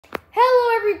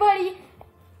everybody?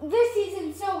 This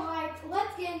season's so hyped.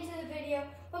 Let's get into the video.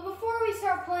 But before we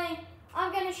start playing,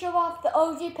 I'm going to show off the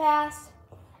OG pass.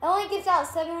 It only gives out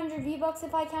 700 V-Bucks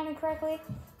if I counted correctly.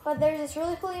 But there's this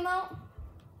really cool emote.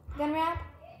 Gun wrap.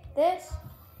 This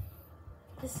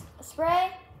spray.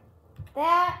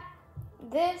 That.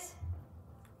 This.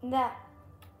 And that.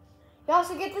 You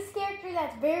also get this character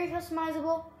that's very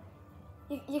customizable.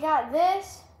 You got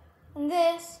this and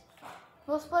this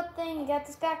little split thing. You got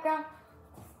this background.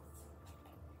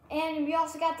 And we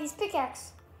also got these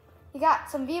pickaxe. You got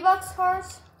some V-Bucks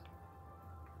cards.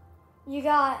 You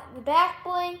got the back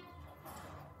bling.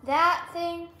 That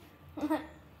thing.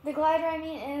 The glider, I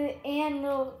mean, and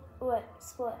little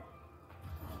split.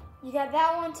 You got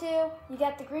that one too. You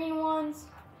got the green ones.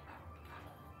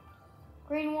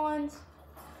 Green ones.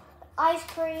 Ice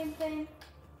cream thing.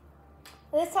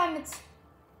 This time it's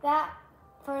that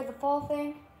for the fall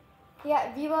thing. You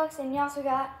got V-Bucks and you also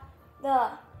got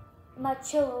the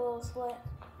Machilla little split.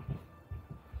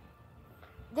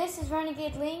 This is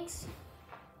Renegade Links.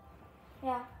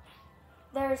 Yeah.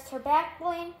 There's her back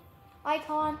bling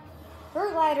icon,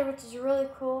 her glider, which is really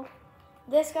cool.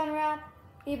 This gun wrap,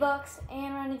 V-Bucks,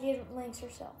 and Renegade Links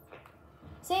herself.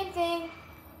 Same thing,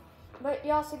 but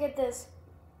you also get this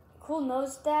cool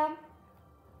nose dab,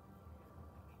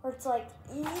 where it's like,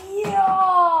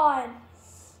 yawn!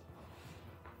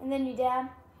 And then you dab.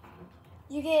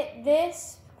 You get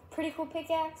this pretty cool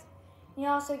pickaxe. You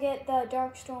also get the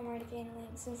Dark Storm Renegade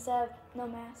Links instead of no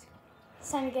mask.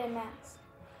 This time you get a mask.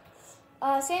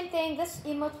 Same thing, this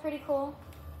emote's pretty cool.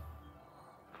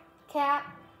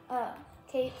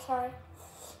 Kate, sorry.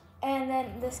 And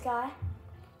then this guy.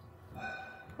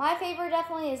 My favorite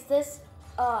definitely is this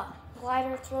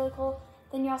glider, it's really cool.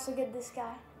 Then you also get this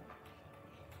guy.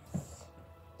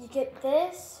 You get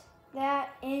this,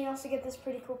 that, and you also get this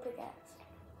pretty cool pickaxe.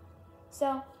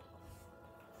 So,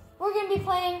 we're gonna be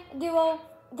playing duo.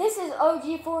 This is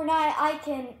OG Fortnite.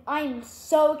 I'm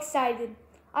so excited.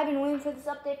 I've been waiting for this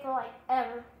update for like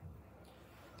ever.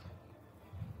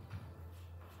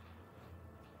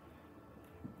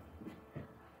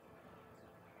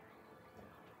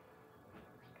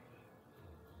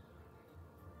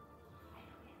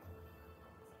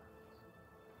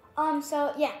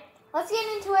 So yeah, let's get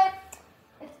into it.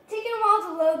 It's taking a while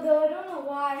to load though, I don't know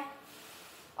why.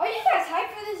 Are you guys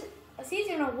hyped for this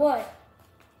season or what?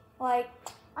 Like,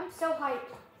 I'm so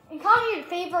hyped. And comment your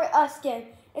favorite skin.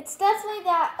 It's definitely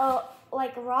that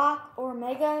like Rock or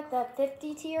Mega, the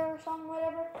 50 tier or something,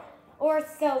 whatever. Or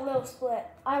it's the little split.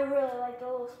 I really like the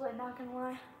little split, not gonna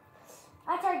lie.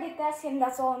 After I get that skin,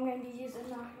 that's all I'm gonna be using,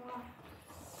 not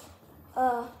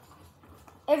gonna lie.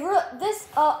 This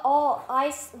all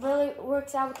ice really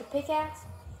works out with the pickaxe.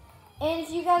 And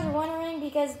if you guys are wondering,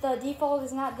 because the default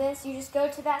is not this, you just go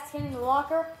to that skin in the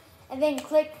locker and then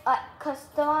click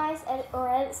customize or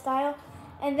edit style,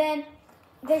 and then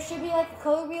there should be like a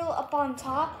color wheel up on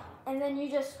top, and then you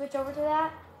just switch over to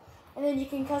that, and then you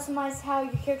can customize how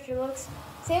your character looks.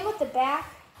 Same with the back,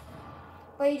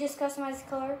 but you just customize the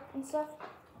color and stuff.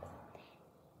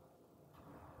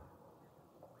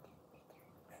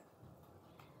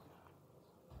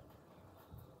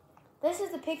 This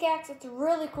is the pickaxe. It's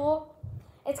really cool.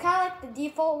 It's kind of like the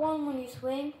default one when you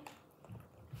swing.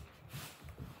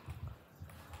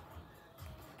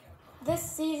 This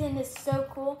season is so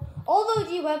cool. All the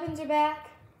OG weapons are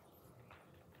back.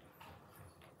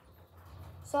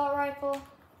 Assault rifle.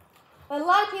 But a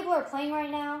lot of people are playing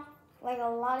right now. Like a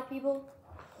lot of people.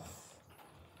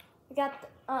 We got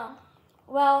the,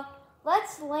 well,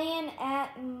 let's land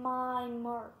at my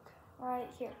mark right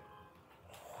here.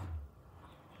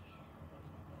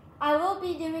 I will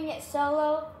be doing it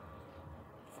solo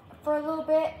for a little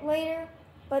bit later,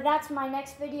 but that's my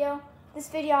next video. This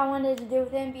video I wanted to do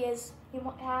with him because he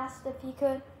asked if he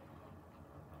could.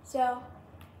 So,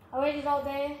 I waited all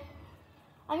day.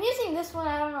 I'm using this one,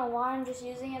 I don't know why I'm just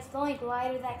using it. It's the only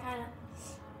glider that kind of,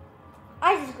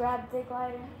 I just grabbed the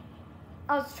glider.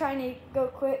 I was trying to go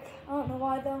quick. I don't know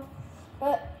why though.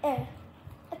 But,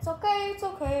 it's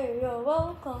okay, you're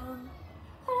welcome.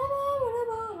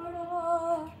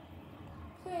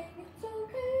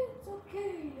 It's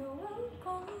okay, you're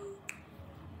welcome.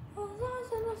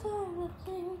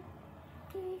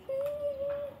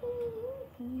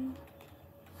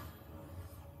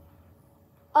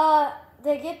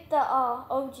 They get the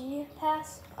OG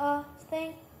pass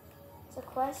thing. It's a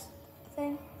quest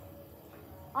thing.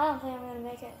 I don't think I'm gonna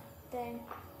make it. Dang.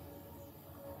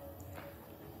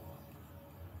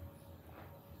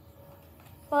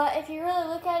 But if you really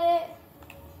look at it,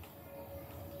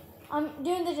 I'm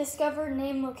doing the discovered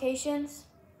name locations.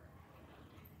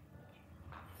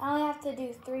 I only have to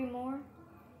do 3 more.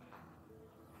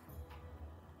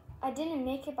 I didn't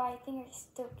make it, but I think I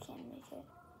still can make it.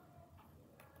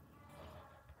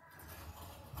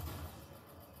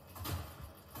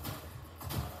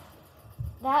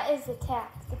 That is the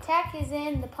tack. The tack is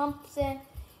in, the pump's in,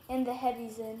 and the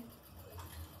heavy's in.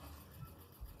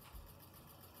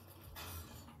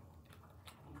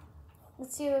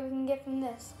 Let's see what we can get from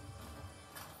this.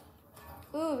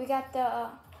 Ooh, we got the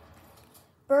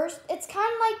burst. It's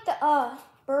kind of like the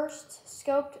burst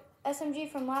scoped SMG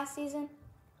from last season.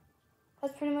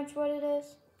 That's pretty much what it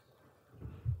is.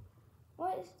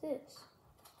 What is this?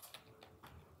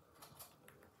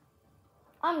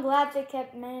 I'm glad they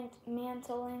kept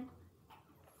mantling.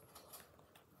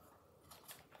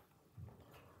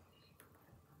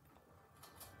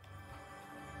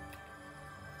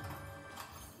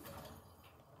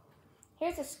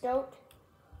 Here's a scope.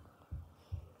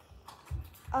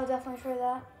 I'll definitely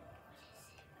try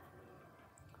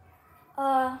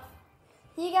that.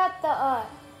 He got the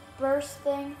burst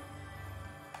thing.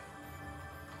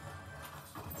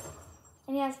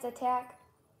 And he has the attack.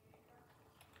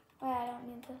 Wait, I don't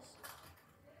need this.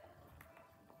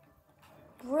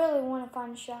 Really want to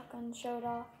find a shotgun to show it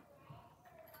off.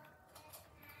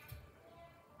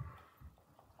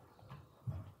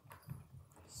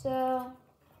 So,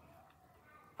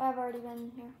 I've already been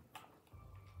in here.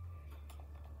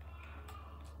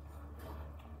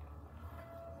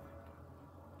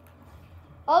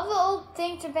 All the old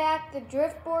things are back. The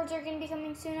drift boards are going to be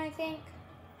coming soon, I think.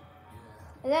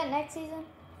 Is that next season?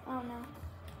 I don't know.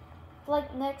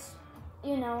 Like next,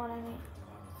 you know what I mean.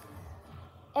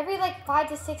 Every like 5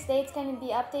 to 6 days it's going to be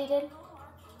updated.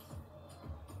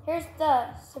 Here's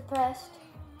the suppressed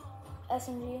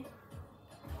SMG.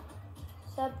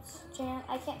 Subjan.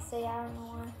 I can't say, I don't know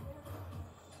why.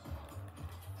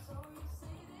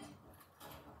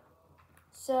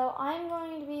 So I'm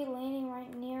going to be landing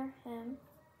right near him.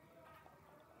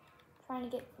 Trying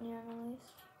to get near him at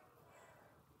least.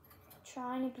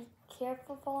 Trying to be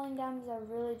careful falling down because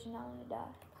I really do not want to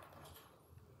die.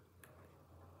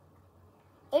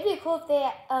 It'd be cool if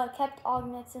they kept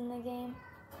augments in the game.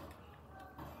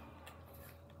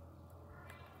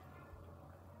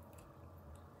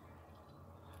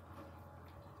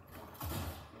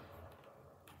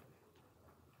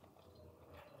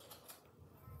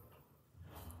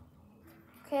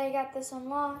 Okay, I got this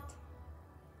unlocked.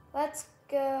 Let's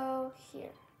go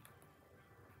here.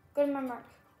 Go to my mark.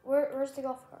 Where's the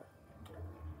golf cart?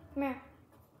 Come here.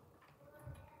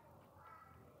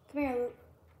 Come here, Luke.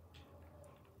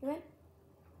 You in?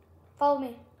 Follow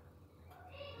me.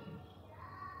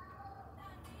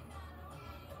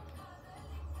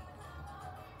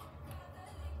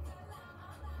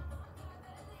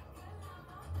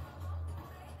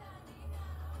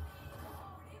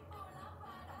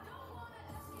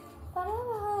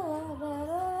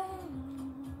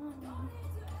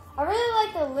 I really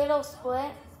like the little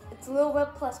split. It's Lil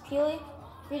Whip plus Peely.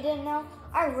 If you didn't know,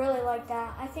 I really like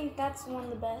that. I think that's one of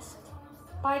the best.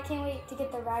 But I can't wait to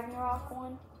get the Ragnarok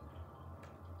one.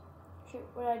 Shoot,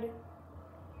 what did I do?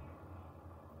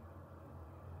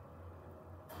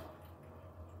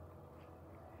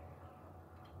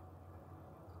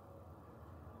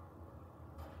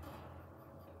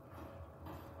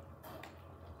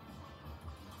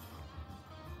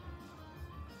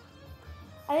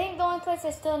 I think the only place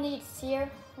I still need is here.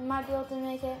 We might be able to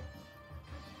make it.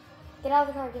 Get out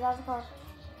of the car, get out of the car.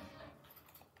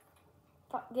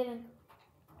 Get in.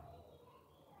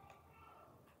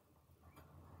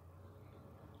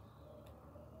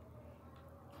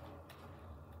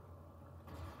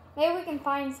 Maybe we can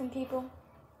find some people.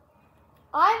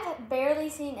 I've barely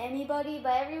seen anybody,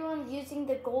 but everyone's using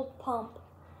the gold pump.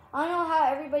 I don't know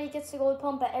how everybody gets the gold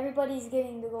pump, but everybody's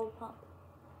getting the gold pump.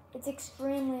 It's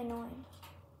extremely annoying.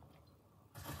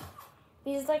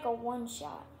 Because it's like a one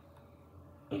shot.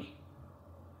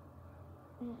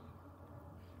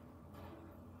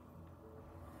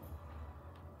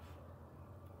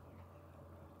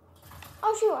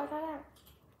 Oh shoot, I got out.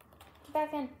 Get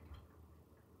back in.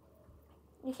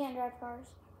 You can't drive cars.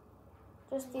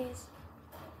 Just these.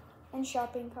 And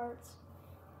shopping carts.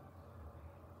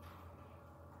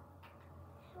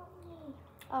 Help me.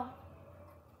 Oh.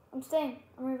 I'm staying.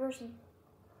 I'm reversing.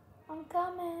 I'm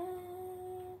coming.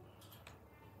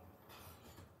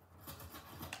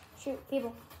 Shoot,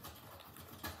 people.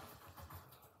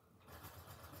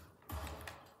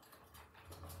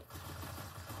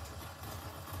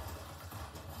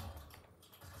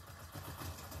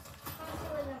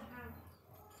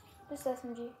 Just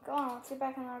SMG. Go on, let's get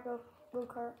back in our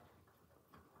go-kart.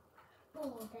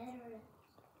 Oh, better.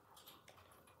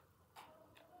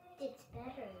 It's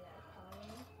better though,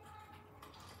 Colin.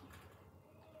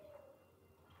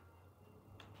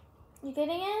 You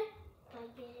getting in? I'm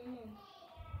getting in.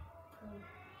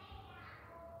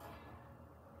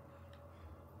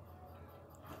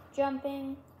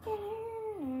 Jumping.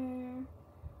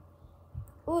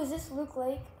 Ooh, is this Luke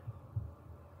Lake?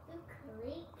 Luke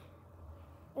Lake?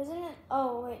 Isn't it?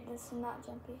 Oh, wait, this is not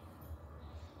jumpy.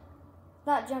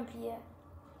 Not jumpy yet.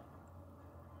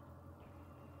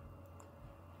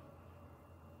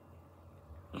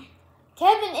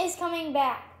 Kevin is coming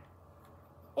back.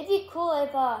 It'd be cool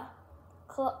if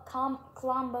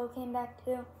Colombo came back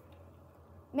too.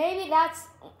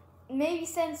 Maybe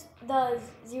since the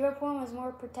 0 point was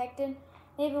more protected,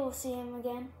 maybe we'll see him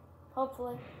again.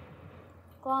 Hopefully.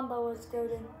 Colombo was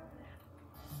goated.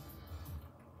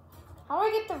 How do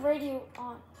I get the radio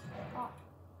on?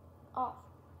 Off.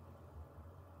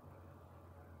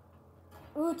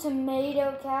 Ooh,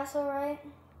 Tomato Castle, right?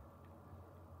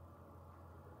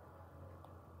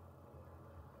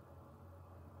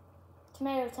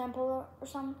 Tomato Temple or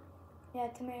something? Yeah,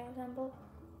 Tomato Temple.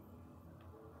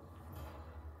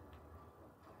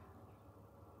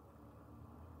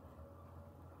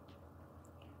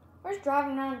 We're just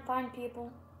driving around and find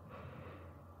people.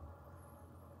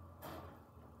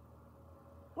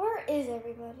 Where is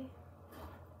everybody?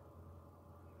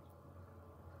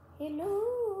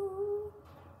 Hello?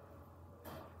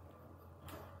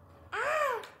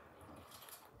 Ah!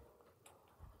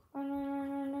 Run.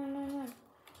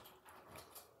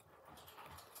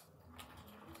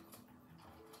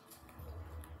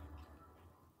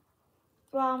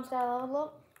 Wow, I'm just gotta level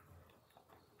up.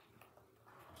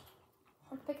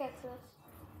 Let's pickaxe this.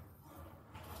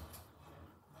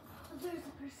 Oh, there's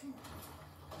a person.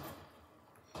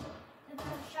 I got a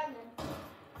shotgun.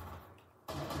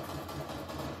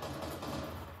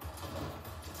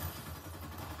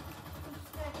 He's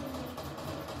striking me.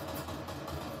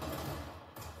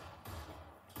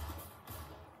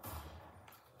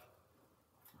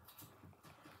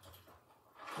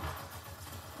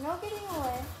 No getting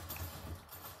away.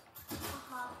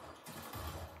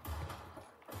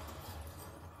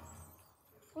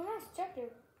 Oh, nice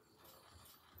objective.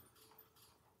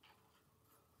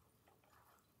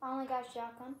 I only got a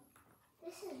shotgun.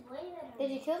 This is way better.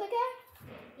 Did you kill the guy?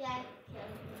 Yeah, I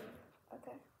killed him.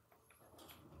 Okay.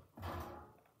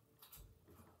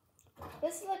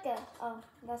 This is like a, oh,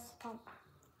 that's the pump.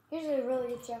 Here's a really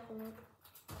good shotgun move.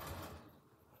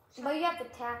 But you have to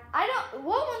tap.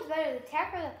 What one's better, the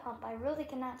tap or the pump? I really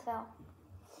cannot tell.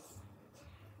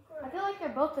 I feel like they're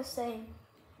both the same,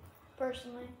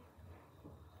 personally.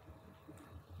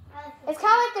 It's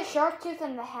kind of like the shark tooth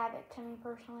and the havoc to me,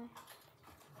 personally.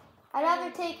 I'd rather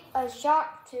take a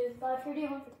shark tooth, but if you're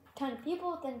dealing with a ton of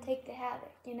people, then take the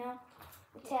havoc, you know?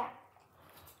 The tap.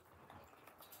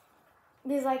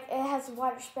 Because, like, it has a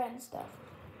wider spread and stuff.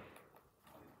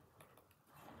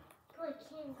 Oh, I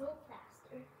can't go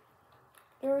faster.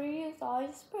 You already used all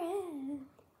your sprint.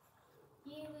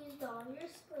 You used all your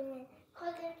sprint.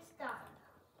 Cause it stopped.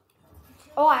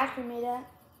 Oh, I actually made that.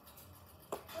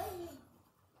 What you?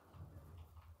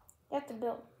 You have to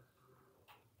build.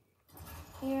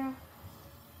 Here.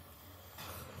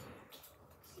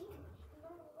 See, it's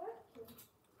not working.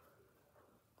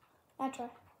 I try.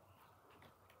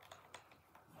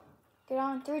 Get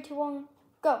on, 3, 2, 1,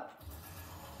 go.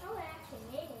 Oh, I actually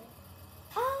made it.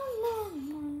 Oh,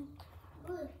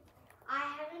 no. Look, I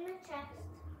have it in the chest.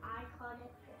 I caught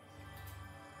it first.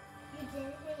 You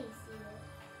didn't really see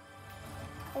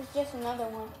it. It's just another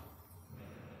one.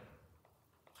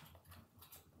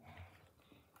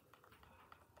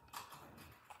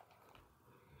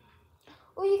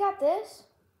 Oh, you got this?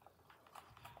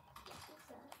 What's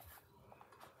that?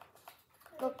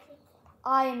 Look,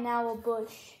 I am now a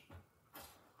bush.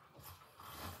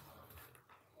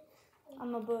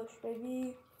 I'm a bush,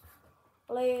 baby.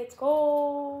 Let's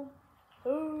go.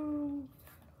 Ooh.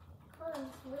 Hold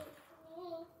on, wait for me.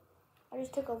 I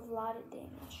just took a lot of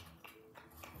damage.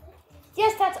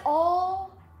 Yes, that's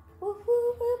all. Woo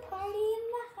woo woo, party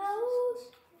in the house.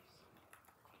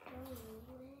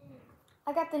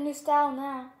 I got the new style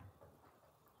now.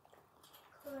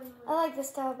 I like this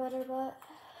style better, but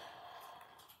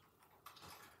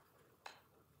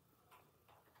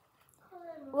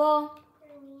well,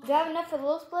 do I have enough for the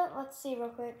little split? Let's see real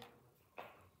quick.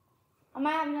 I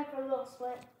might have enough for a little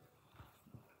split.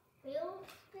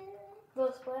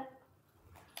 Little split.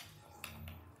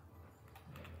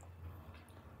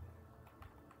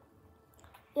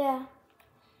 Yeah.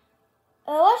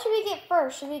 What should we get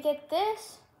first? Should we get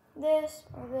this, this,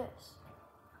 or this?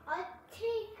 I'll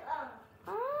take,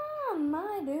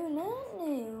 I do not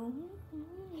know.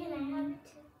 can I have it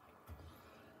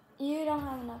too? You don't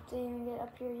have enough to even get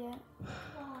up here yet.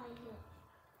 Why?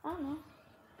 I don't know.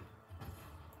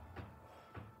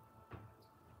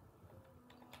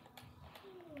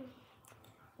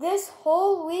 this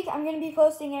whole week, I'm going to be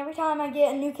posting every time I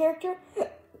get a new character.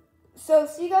 So,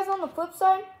 see you guys on the flip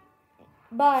side.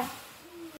 Bye.